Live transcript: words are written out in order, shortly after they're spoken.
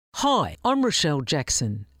Hi, I'm Rochelle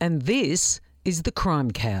Jackson, and this is The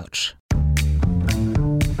Crime Couch.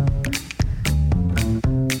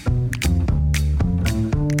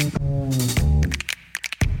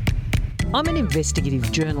 I'm an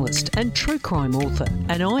investigative journalist and true crime author,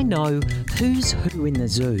 and I know who's who in the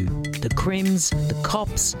zoo, the crims, the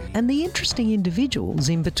cops, and the interesting individuals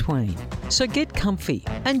in between. So get comfy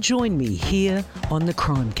and join me here on The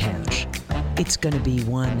Crime Couch. It's going to be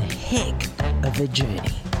one heck of a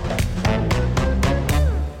journey.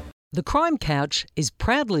 The Crime Couch is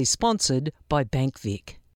proudly sponsored by Bank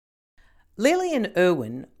Vic. Lil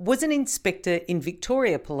Irwin was an inspector in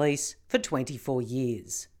Victoria Police for 24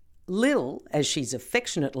 years. Lil, as she's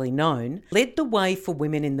affectionately known, led the way for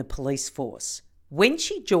women in the police force. When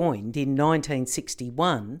she joined in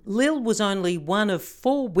 1961, Lil was only one of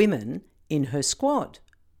 4 women in her squad.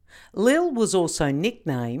 Lil was also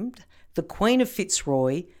nicknamed the Queen of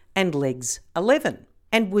Fitzroy and Legs 11,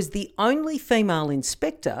 and was the only female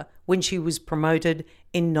inspector when she was promoted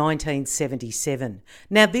in 1977.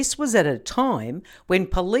 Now, this was at a time when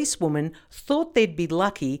policewomen thought they'd be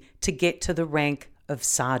lucky to get to the rank of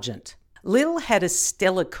sergeant. Lil had a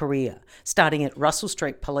stellar career, starting at Russell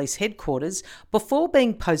Street Police Headquarters before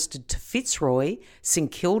being posted to Fitzroy,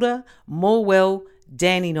 St Kilda, Morwell,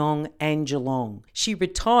 Dandenong and Geelong. She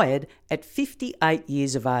retired at 58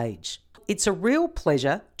 years of age. It's a real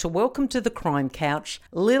pleasure to welcome to the Crime Couch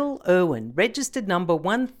Lil Irwin, registered number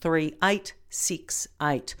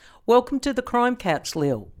 13868. Welcome to the Crime Couch,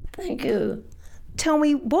 Lil. Thank you. Tell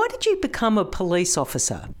me, why did you become a police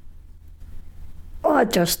officer? I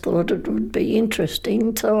just thought it would be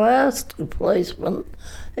interesting, so I asked the policeman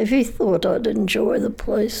if he thought I'd enjoy the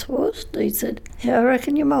police force. He said, "Yeah, I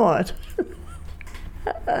reckon you might."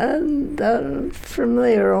 And from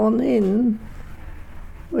there on in,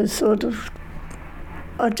 was sort of,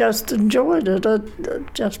 I just enjoyed it. I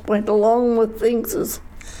just went along with things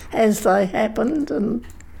as they happened, and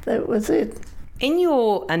that was it. In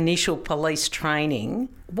your initial police training,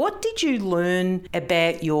 what did you learn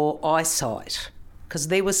about your eyesight? Because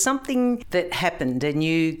there was something that happened and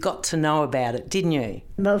you got to know about it, didn't you?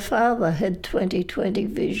 My father had 20/20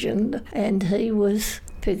 vision, and he was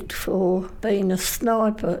picked for being a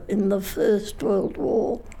sniper in the First World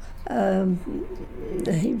War.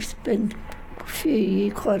 He spent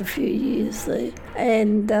quite a few years there,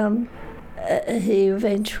 and he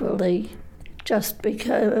eventually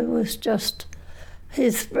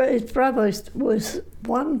his brother was,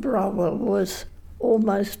 one brother was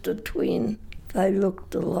almost a twin. They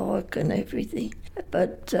looked alike and everything,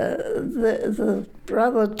 but the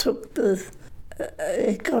brother took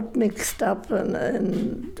it got mixed up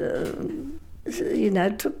and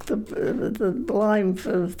took the blame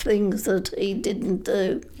for things that he didn't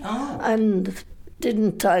do, and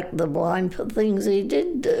didn't take the blame for things he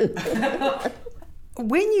did do.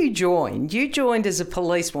 When you joined as a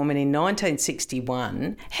policewoman in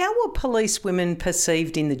 1961. How were policewomen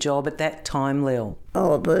perceived in the job at that time, Lil?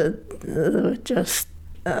 Oh, they were just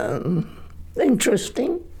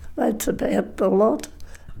interesting. That's about the lot.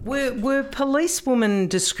 Were policewomen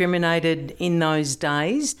discriminated in those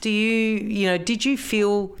days? Did you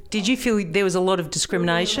feel there was a lot of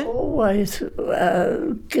discrimination? Always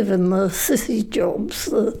given the city jobs.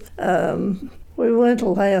 We weren't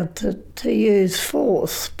allowed to use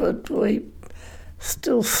force, but we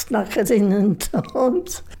still snuck it in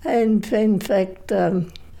times. And in fact, I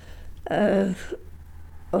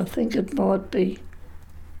think it might be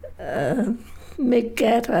Mick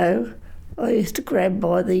Gatto. I used to grab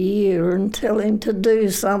by the ear and tell him to do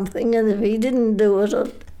something, and if he didn't do it,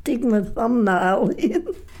 I'd dig my thumbnail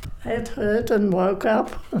in. It hurt and woke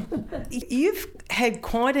up. You've had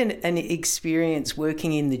quite an experience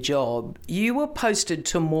working in the job. You were posted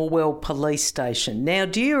to Morwell Police Station. Now,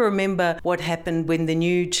 do you remember what happened when the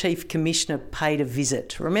new Chief Commissioner paid a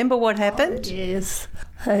visit? Remember what happened? Oh, yes.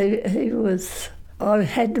 I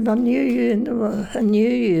had a new uniform,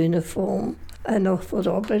 and I thought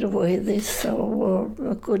I'd better wear this, so I wore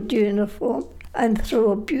a good uniform and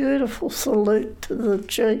threw a beautiful salute to the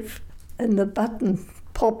chief, and the button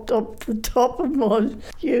popped up the top of my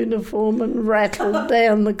uniform and rattled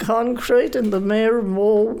down the concrete, and the mayor of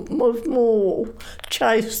Morwell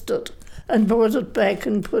chased it and brought it back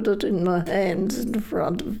and put it in my hands in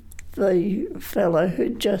front of the fellow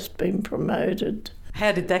who'd just been promoted.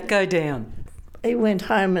 How did that go down? He went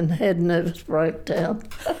home and had a nervous breakdown.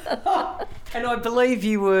 And I believe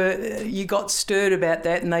you got stirred about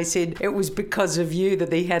that, and they said it was because of you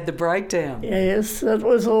that he had the breakdown. Yes, that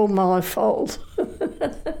was all my fault.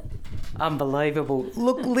 Unbelievable.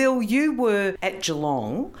 Look, Lil, you were at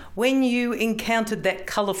Geelong when you encountered that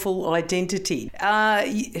colourful identity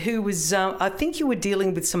who was, I think you were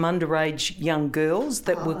dealing with some underage young girls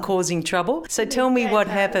that were causing trouble. So tell me what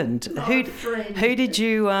happened. Who did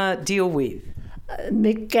you deal with?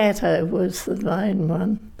 Mick Gatto was the main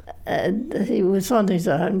one. And he was on his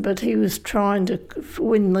own, but he was trying to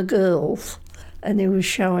win the girls, and he was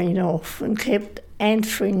showing off and kept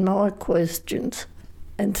answering my questions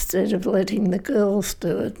instead of letting the girls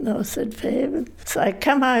do it. And I said, for heaven's sake,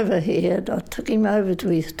 come over here. And I took him over to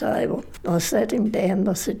his table. I sat him down and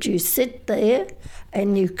I said, you sit there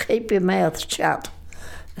and you keep your mouth shut.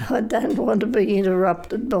 I don't want to be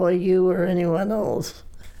interrupted by you or anyone else.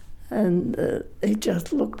 And he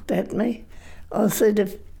just looked at me. I said,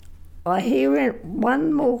 if I hear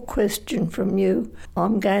one more question from you,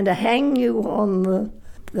 I'm going to hang you on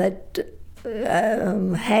that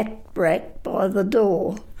hat rack by the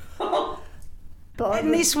door.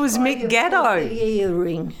 And this was Mick Gatto. By your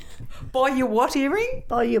earring. By your what earring?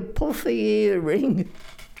 By your puffy earring.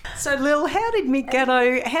 So, Lil, how did Mick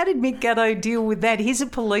Gatto deal with that? He's a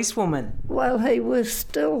policewoman. Well, he was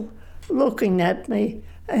still looking at me.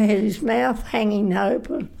 He had his mouth hanging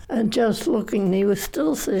open and just looking. He was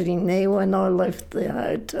still sitting there when I left the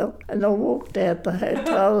hotel. And I walked out the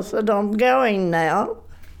hotel. I said, I'm going now.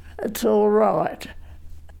 It's all right.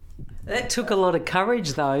 That took a lot of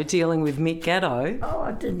courage, though, dealing with Mick Gatto. Oh,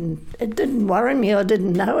 it didn't worry me. I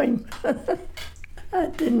didn't know him.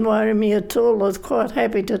 It didn't worry me at all. I was quite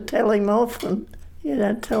happy to tell him off and,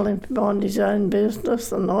 tell him to mind his own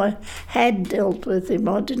business. And I had dealt with him.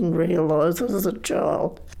 I didn't realise as a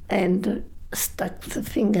child. And stuck the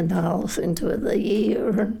fingernails into the ear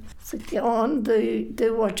and said, go on,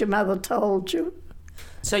 do what your mother told you.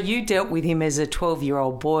 So you dealt with him as a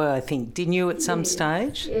 12-year-old boy, I think, didn't you, at some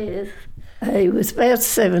stage? Yes. He was about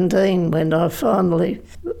 17 when I finally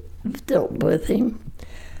dealt with him,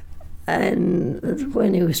 and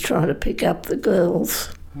when he was trying to pick up the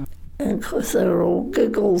girls. And of course they were all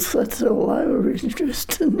giggles, that's all they were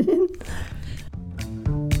interested in.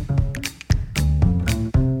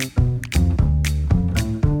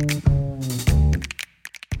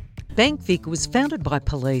 Bank Vic was founded by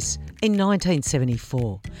police in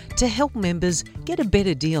 1974 to help members get a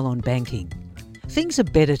better deal on banking. Things are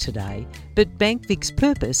better today, but Bank Vic's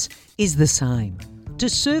purpose is the same: to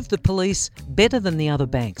serve the police better than the other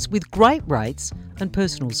banks with great rates and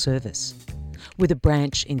personal service. With a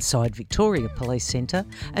branch inside Victoria Police Centre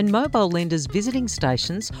and mobile lenders visiting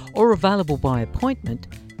stations or available by appointment,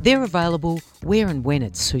 they're available where and when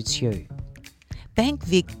it suits you. Bank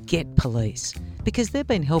Vic get police because they've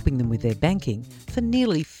been helping them with their banking for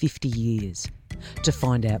nearly 50 years. To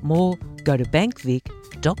find out more, go to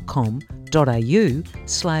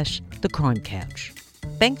bankvic.com.au/thecrimecouch.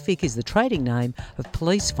 Bank Vic is the trading name of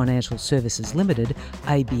Police Financial Services Limited,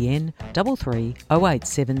 ABN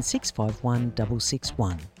 33087651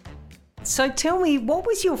 661. So tell me, what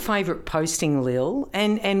was your favourite posting, Lil,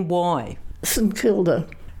 and why? St Kilda,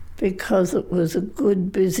 because it was a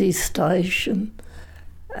good, busy station.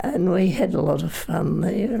 And we had a lot of fun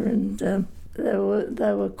there, and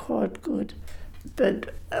they were quite good.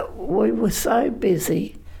 But we were so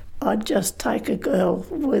busy, I'd just take a girl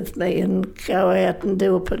with me and go out and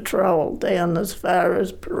do a patrol down as far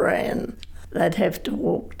as Paran. They'd have to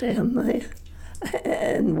walk down there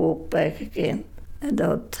and walk back again. And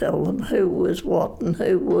I'd tell them who was what and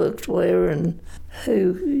who worked where and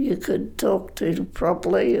who you could talk to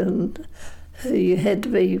properly and who you had to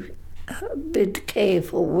be a bit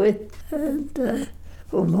careful with. And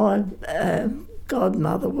my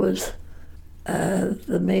godmother was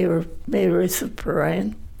the Mayoress of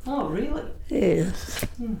Paran. Oh, really? Yes.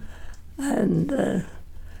 And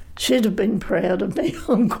she'd have been proud of me,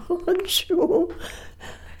 I'm quite sure.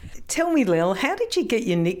 Tell me, Lil, how did you get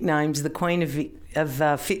your nicknames, the Queen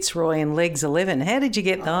of Fitzroy and Legs 11? How did you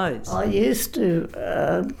get those? I used to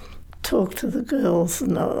talk to the girls,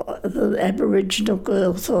 and the Aboriginal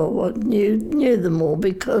girls. I knew them all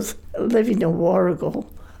because living in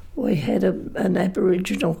Warrigal, we had an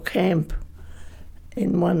Aboriginal camp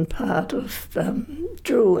in one part of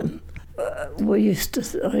Druin. I used to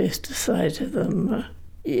say to them,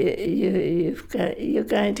 you're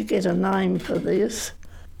going to get a name for this.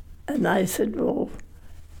 And they said, well,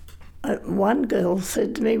 one girl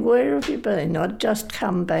said to me, where have you been? I'd just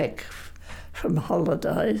come back from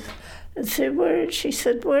holidays. And she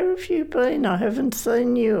said, where have you been? I haven't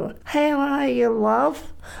seen you. How are you,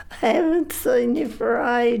 love? I haven't seen you for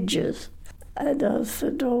ages. And I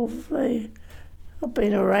said, I've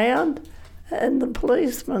been around. And the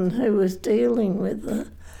policeman who was dealing with her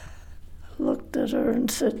looked at her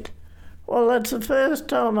and said, Well, that's the first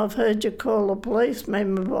time I've heard you call a police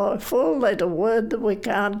member by a four-letter word that we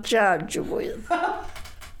can't charge you with.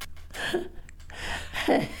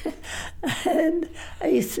 And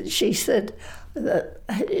he said,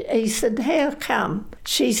 how come?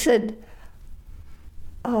 She said,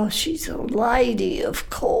 oh, she's a lady, of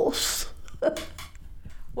course.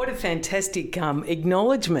 What a fantastic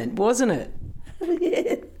acknowledgement, wasn't it?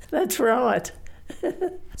 Yeah, that's right.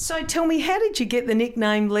 So tell me, how did you get the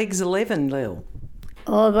nickname Legs 11, Lil?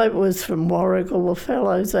 Oh, that was from Warrigal. The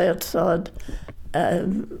fellows outside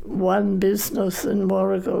one business in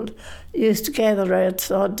Warrigal used to gather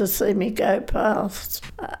outside to see me go past.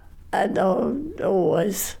 And I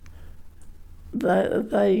always,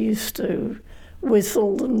 they used to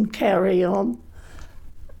whistle and carry on.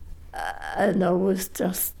 And I was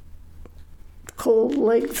just called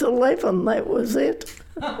Legs 11, that was it.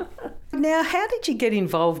 Now, how did you get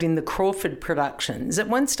involved in the Crawford productions? At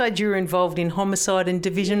one stage you were involved in Homicide and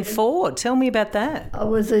Division 4. Tell me about that. I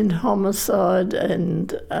was in Homicide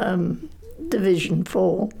and Division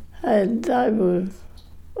 4, and I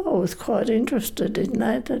was quite interested in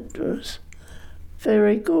that. It was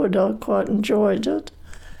very good. I quite enjoyed it.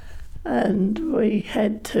 And we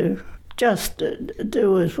had to just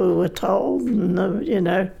do as we were told,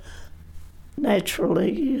 and,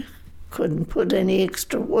 naturally you couldn't put any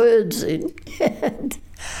extra words in and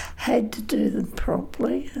had to do them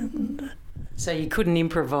properly. And so you couldn't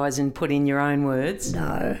improvise and put in your own words?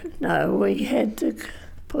 No, we had to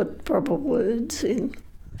put proper words in.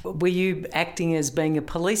 Were you acting as being a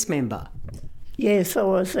police member? Yes, I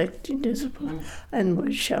was acting as a police, and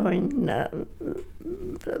was showing,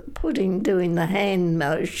 doing the hand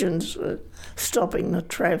motions for stopping the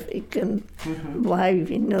traffic and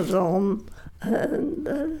waving us on,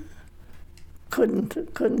 and couldn't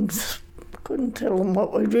tell them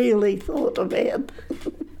what we really thought about.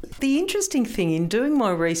 The interesting thing in doing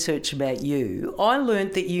my research about you, I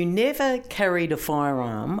learnt that you never carried a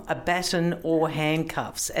firearm, a baton or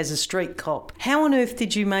handcuffs as a street cop. How on earth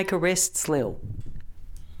did you make arrests, Lil?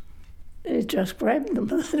 You just grabbed them,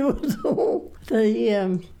 that was all.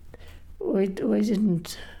 We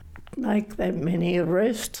didn't make that many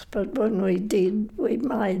arrests, but when we did, we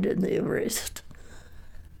made an arrest.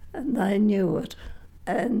 And they knew it.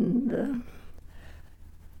 And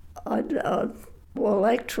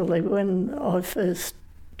actually, when I first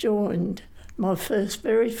joined my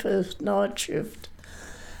very first night shift,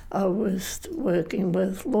 I was working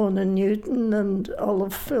with Lorna Newton and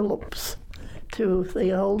Olive Phillips, two of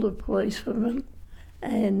the older policewomen.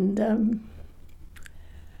 And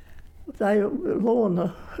Lorna,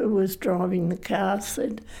 who was driving the car,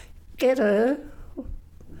 said, "Get her."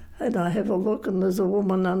 And I have a look and there's a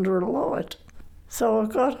woman under a light. So I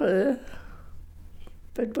got her,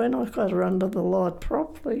 but when I got her under the light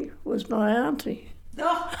properly was my auntie.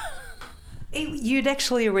 Oh, you'd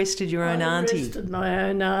actually arrested your own auntie? I arrested my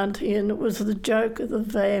own auntie, and it was the joke of the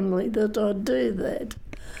family that I'd do that.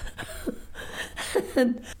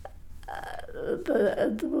 And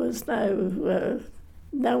there was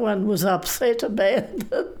no one was upset about it,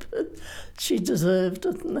 but she deserved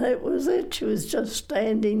it, and that was it. She was just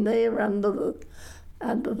standing there under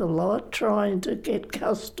the light trying to get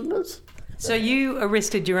customers. So you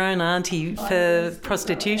arrested your own auntie for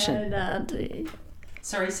prostitution? My own auntie.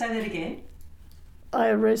 Sorry, say that again. I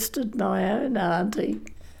arrested my own auntie,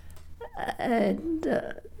 and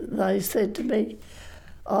they said to me,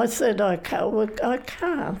 I said, I can't.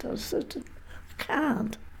 I said, I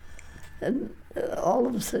can't. And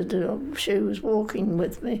Olive said she was walking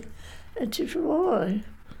with me, and she said, why?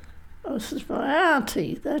 I said, my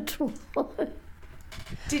auntie, that's why.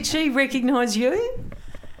 Did she recognise you?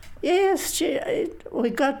 Yes, we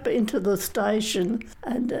got into the station,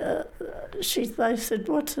 and they said,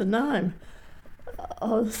 what's her name?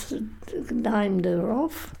 I named her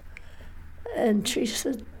off, and she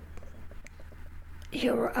said,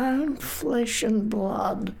 your own flesh and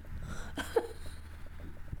blood.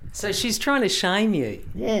 So she's trying to shame you?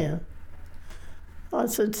 Yeah. I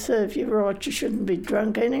said, serve you right, you shouldn't be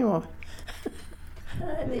drunk anyway.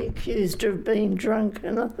 And he accused her of being drunk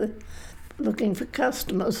and looking for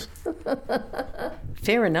customers.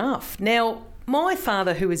 Fair enough. Now, my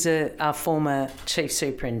father, who is a former chief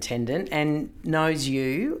superintendent and knows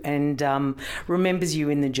you and remembers you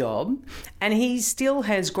in the job, and he still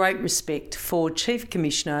has great respect for Chief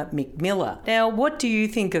Commissioner Mick Miller. Now, what do you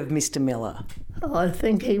think of Mr. Miller? I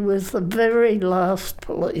think he was the very last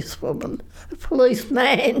policeman,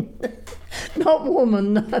 not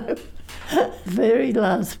woman, no. Very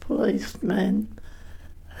last policeman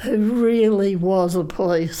who really was a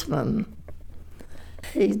policeman.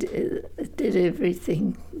 He did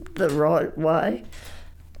everything the right way.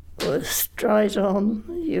 Was straight on.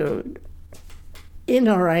 You're in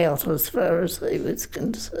or out as far as he was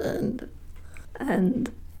concerned.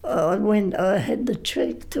 And I had the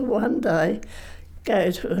cheek to one day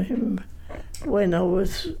go to him when I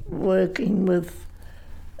was working with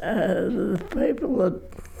the people at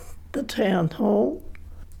the town hall,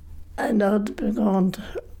 and I'd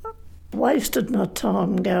wasted my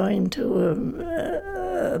time going to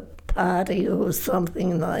a party or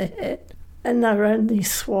something they had, and they were only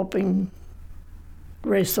swapping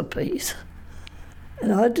recipes.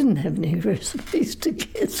 And I didn't have any recipes to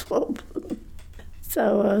get swapped.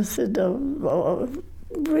 So I said,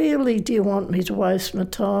 really, do you want me to waste my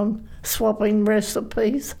time swapping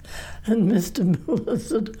recipes? And Mr. Miller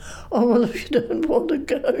said, oh, well, if you don't want to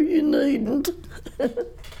go, you needn't.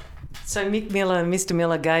 So Mr.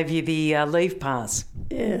 Miller gave you the leave pass?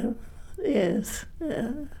 Yeah, yes.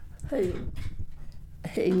 Yeah.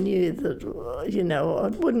 He knew that, I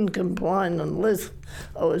wouldn't complain unless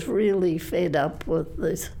I was really fed up with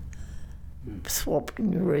this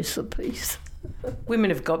swapping recipes. Women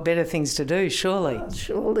have got better things to do, surely.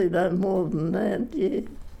 Surely they're more than that, yeah.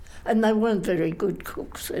 And they weren't very good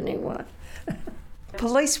cooks anyway.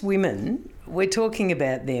 Police women, we're talking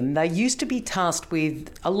about them, they used to be tasked with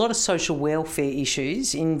a lot of social welfare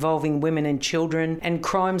issues involving women and children and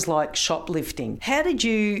crimes like shoplifting. How did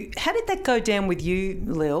that go down with you,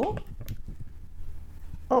 Lil?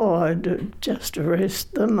 Oh, I'd just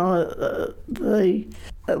arrest them. The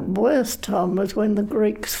worst time was when the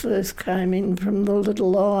Greeks first came in from the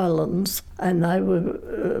little islands and they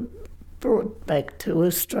were brought back to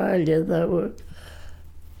Australia. They were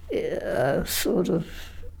sort of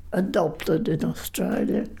adopted in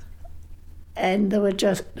Australia, and they were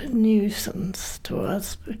just a nuisance to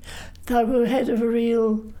us. They had a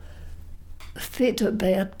real fit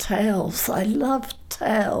about towels. They loved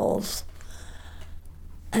towels,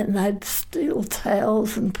 and they'd steal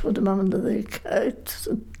towels and put them under their coats,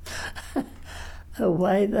 and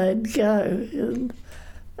away they'd go.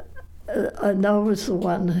 And I was the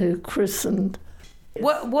one who christened.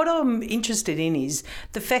 What I'm interested in is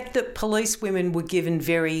the fact that police women were given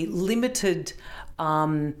very limited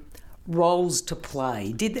roles to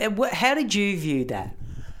play. How did you view that?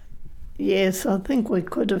 Yes, I think we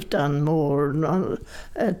could have done more.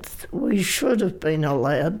 We should have been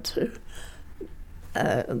allowed to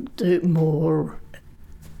do more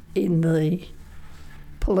in the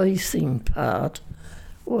policing part,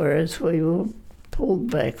 whereas we were pulled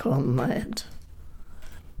back on that.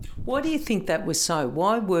 Why do you think that was so?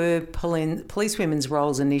 Why were police women's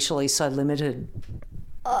roles initially so limited?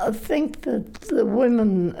 I think that the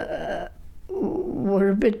women were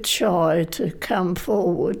a bit shy to come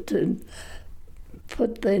forward and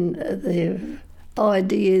put their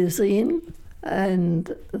ideas in,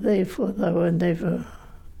 and therefore they were never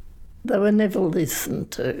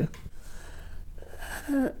listened to.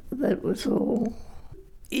 That was all.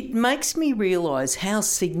 It makes me realise how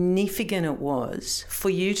significant it was for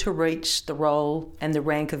you to reach the role and the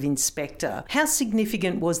rank of inspector. How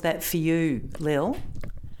significant was that for you, Lil?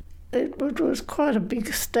 It was quite a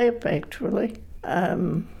big step, actually. I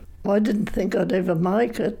didn't think I'd ever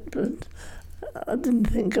make it, but I didn't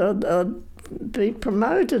think I'd be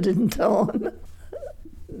promoted in time.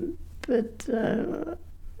 But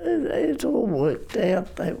it all worked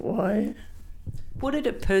out that way. What did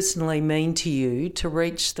it personally mean to you to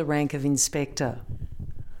reach the rank of inspector?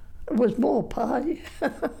 It was more pay.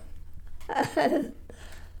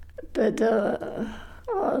 But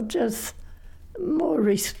just more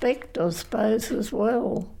respect, I suppose, as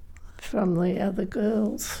well, from the other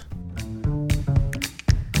girls.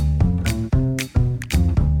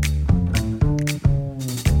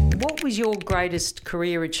 What was your greatest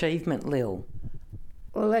career achievement, Lil?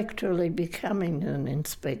 Well, actually becoming an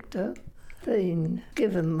inspector. Being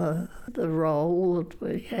given the role that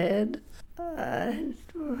we had,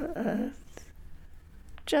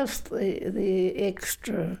 just the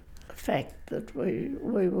extra fact that we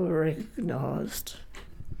were recognised.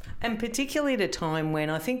 And particularly at a time when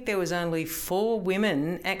I think there was only 4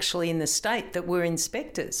 women actually in the state that were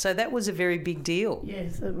inspectors, so that was a very big deal.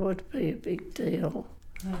 Yes, it would be a big deal.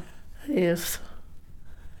 Yeah. Yes.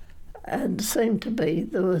 And seemed to be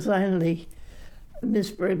there was only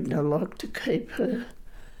Miss Brebner liked to keep her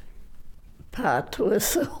part to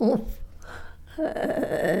herself,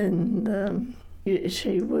 and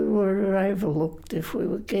we were overlooked if we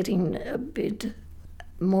were getting a bit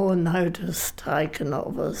more notice taken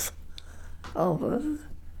of us.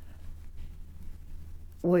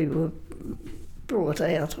 We were brought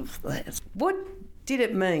out of that. What did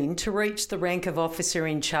it mean to reach the rank of officer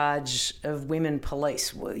in charge of women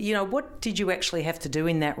police? You know, what did you actually have to do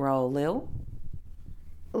in that role, Lil?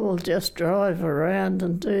 Well, just drive around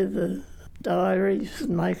and do the diaries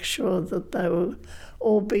and make sure that they were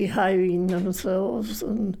all behaving themselves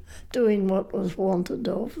and doing what was wanted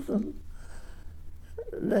of them.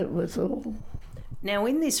 That was all. Now,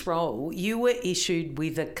 in this role, you were issued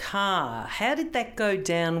with a car. How did that go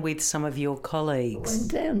down with some of your colleagues?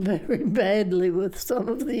 Went down very badly with some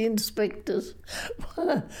of the inspectors.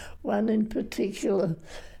 One in particular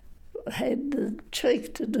had the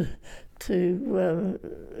cheek to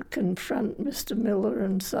confront Mr. Miller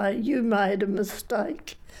and say, "You made a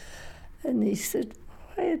mistake." And he said,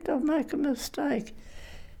 "Why did I make a mistake?"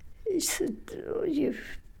 He said, "Oh,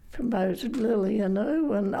 you've promoted Lillian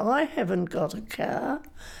Irwin. I haven't got a car.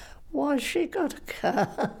 Why's she got a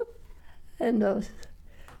car?" And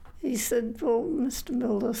he said, well, Mr.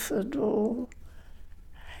 Miller said, "Well,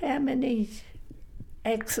 how many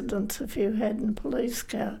accidents have you had in a police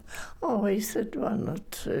car?" "Oh," he said, "1 or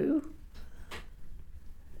 2.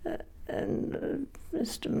 And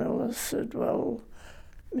Mr. Miller said, "Well,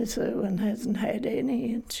 Miss Irwin hasn't had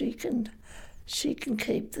any and she can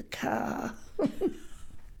keep the car."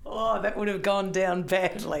 Oh, that would have gone down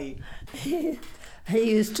badly. He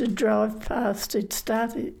used to drive past. He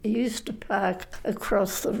used to park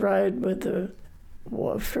across the road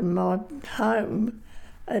from my home,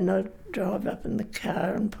 and I'd drive up in the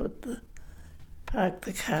car and park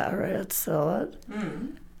the car outside.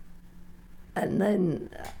 Mm. And then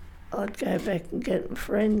I'd go back and get a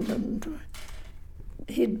friend, and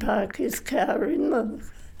he'd park his car in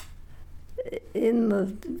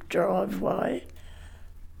the driveway.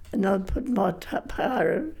 And I'd put my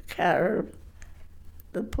car,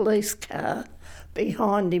 the police car,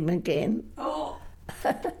 behind him again. Oh.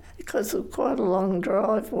 Because it was quite a long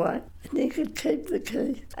driveway. And he could keep the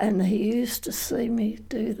key. And he used to see me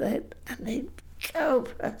do that, and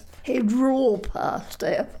he'd roar past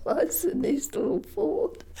our place in his little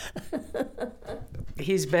Ford.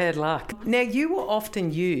 His bad luck. Now, you were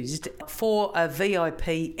often used for a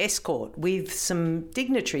VIP escort with some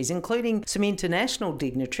dignitaries, including some international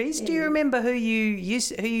dignitaries. Yeah. Do you remember who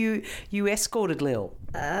you escorted, Lil?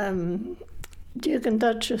 Duke and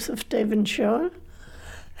Duchess of Devonshire,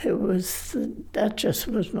 the Duchess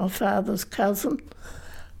was my father's cousin,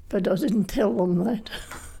 but I didn't tell them that.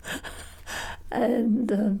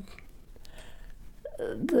 And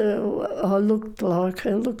I looked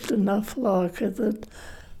enough like her that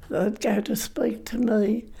they'd go to speak to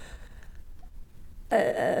me,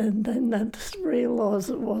 and then they'd realise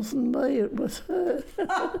it wasn't me, it was her.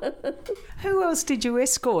 Who else did you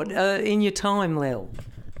escort in your time, Lil?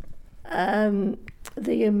 The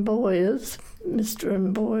Emboyers, Mr.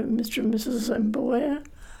 and Mrs. Emboyer,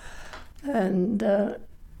 and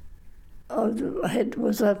I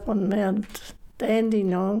was up on Mount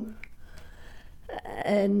Dandenong,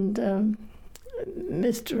 and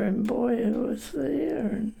Mr. Emboyer was there,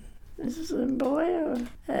 and Mrs. Emboyer,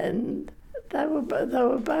 and they were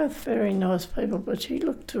both very nice people, but she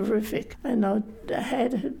looked terrific, and I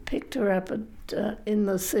had picked her up in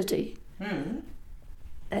the city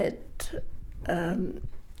at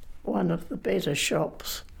one of the better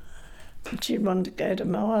shops. And she wanted to go to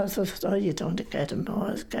Myers. I said, "Oh, you don't want to go to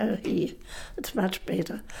Myers, go here. It's much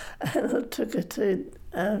better." And I took her to,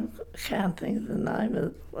 I can't think of the name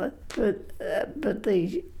of it, but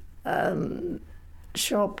the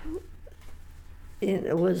shop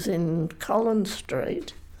was in Collins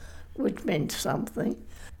Street, which meant something.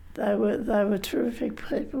 They were terrific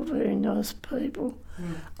people, very nice people.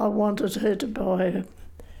 Mm. I wanted her to buy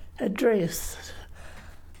a dress.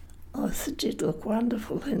 I said, "You'd look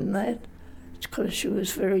wonderful in that," because she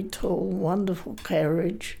was very tall, wonderful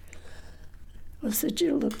carriage. I said,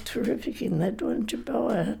 "You look terrific in that, why don't you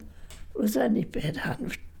buy it?" It was only about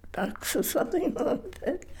 $100 or something like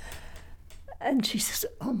that. And she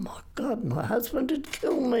said, "Oh my God, my husband would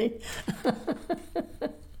kill me."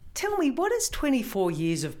 Tell me, what is 24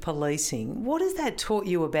 years of policing? What has that taught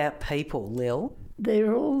you about people, Lil?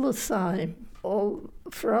 They're all the same. All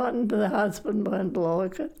frightened the husband won't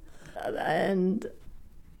like it, and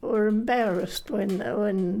were embarrassed when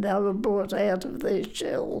they were brought out of their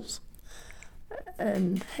shells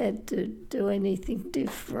and had to do anything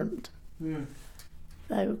different. Mm.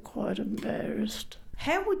 They were quite embarrassed.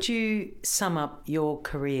 How would you sum up your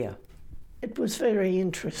career? It was very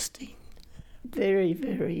interesting. Very,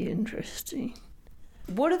 very interesting.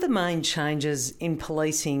 What are the main changes in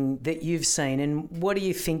policing that you've seen, and what do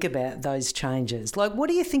you think about those changes? Like, what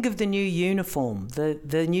do you think of the new uniform,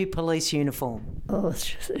 the new police uniform? Oh,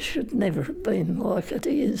 it should never have been like it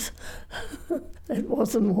is. It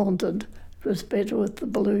wasn't wanted. It was better with the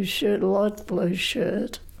blue shirt, light blue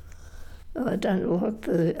shirt. I don't like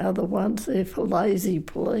the other ones. They're for lazy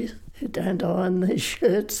police who don't iron their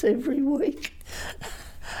shirts every week.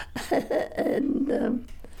 And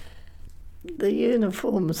the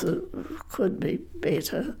uniforms could be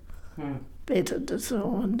better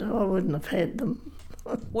designed. I wouldn't have had them.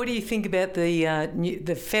 What do you think about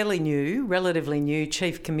the fairly new, relatively new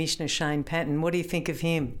Chief Commissioner Shane Patton? What do you think of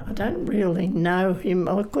him? I don't really know him.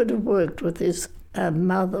 I could have worked with his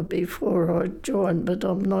mother before I joined, but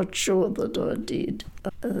I'm not sure that I did.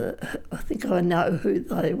 I think I know who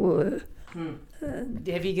they were.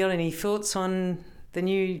 Have you got any thoughts on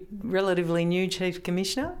the relatively new Chief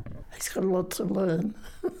Commissioner? He's got lots to learn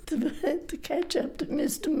to catch up to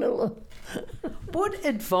Mr. Miller. What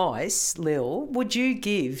advice, Lil, would you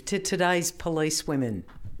give to today's policewomen?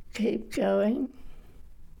 Keep going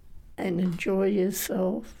and enjoy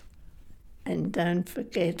yourself, and don't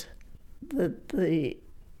forget that the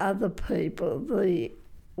other people, the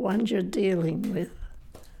ones you're dealing with,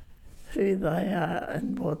 who they are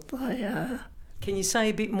and what they are. Can you say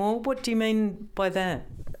a bit more? What do you mean by that?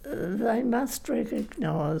 They must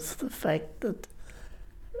recognise the fact that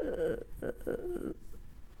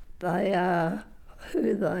they are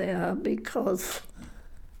who they are because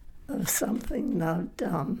of something they've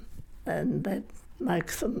done, and that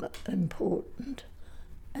makes them important,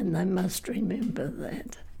 and they must remember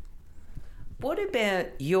that. What about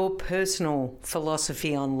your personal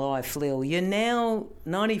philosophy on life, Lil? You're now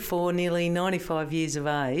 94, nearly 95 years of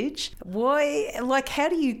age. How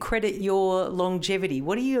do you credit your longevity?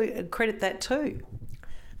 What do you credit that to?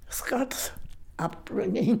 Scots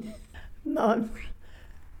upbringing. My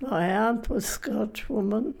aunt was a Scotch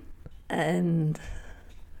woman, and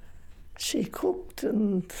she cooked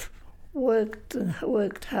and worked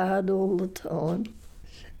hard all the time.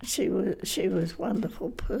 She was a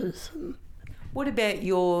wonderful person. What about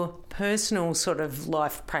your personal sort of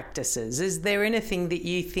life practices? Is there anything that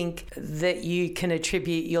you think that you can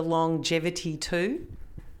attribute your longevity to?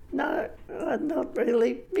 No, not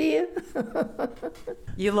really. Beer.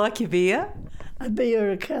 You like your beer? A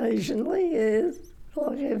beer occasionally, yes.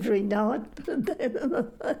 Like every night.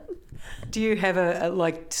 Do you have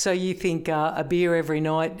so you think a beer every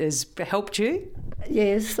night has helped you?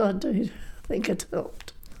 Yes, I do think it's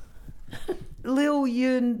helped. Lil,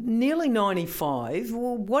 you're nearly 95.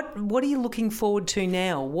 Well, what are you looking forward to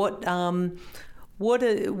now? What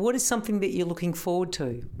is something that you're looking forward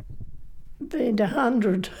to? Being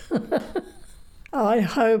 100. I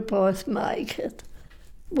hope I make it.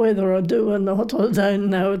 Whether I do or not, I don't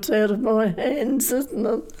know. It's out of my hands, isn't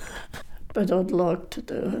it? But I'd like to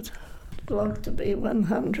do it. I'd like to be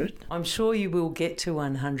 100. I'm sure you will get to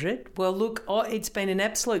 100. Well, look, it's been an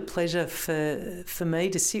absolute pleasure for me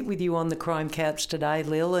to sit with you on the Crime Couch today,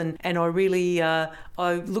 Lil, and I really I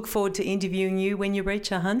look forward to interviewing you when you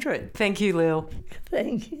reach 100. Thank you, Lil.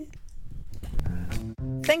 Thank you.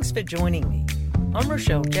 Thanks for joining me. I'm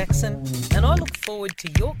Rochelle Jackson, and I look forward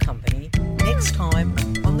to your company next time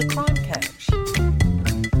on the Crime Couch.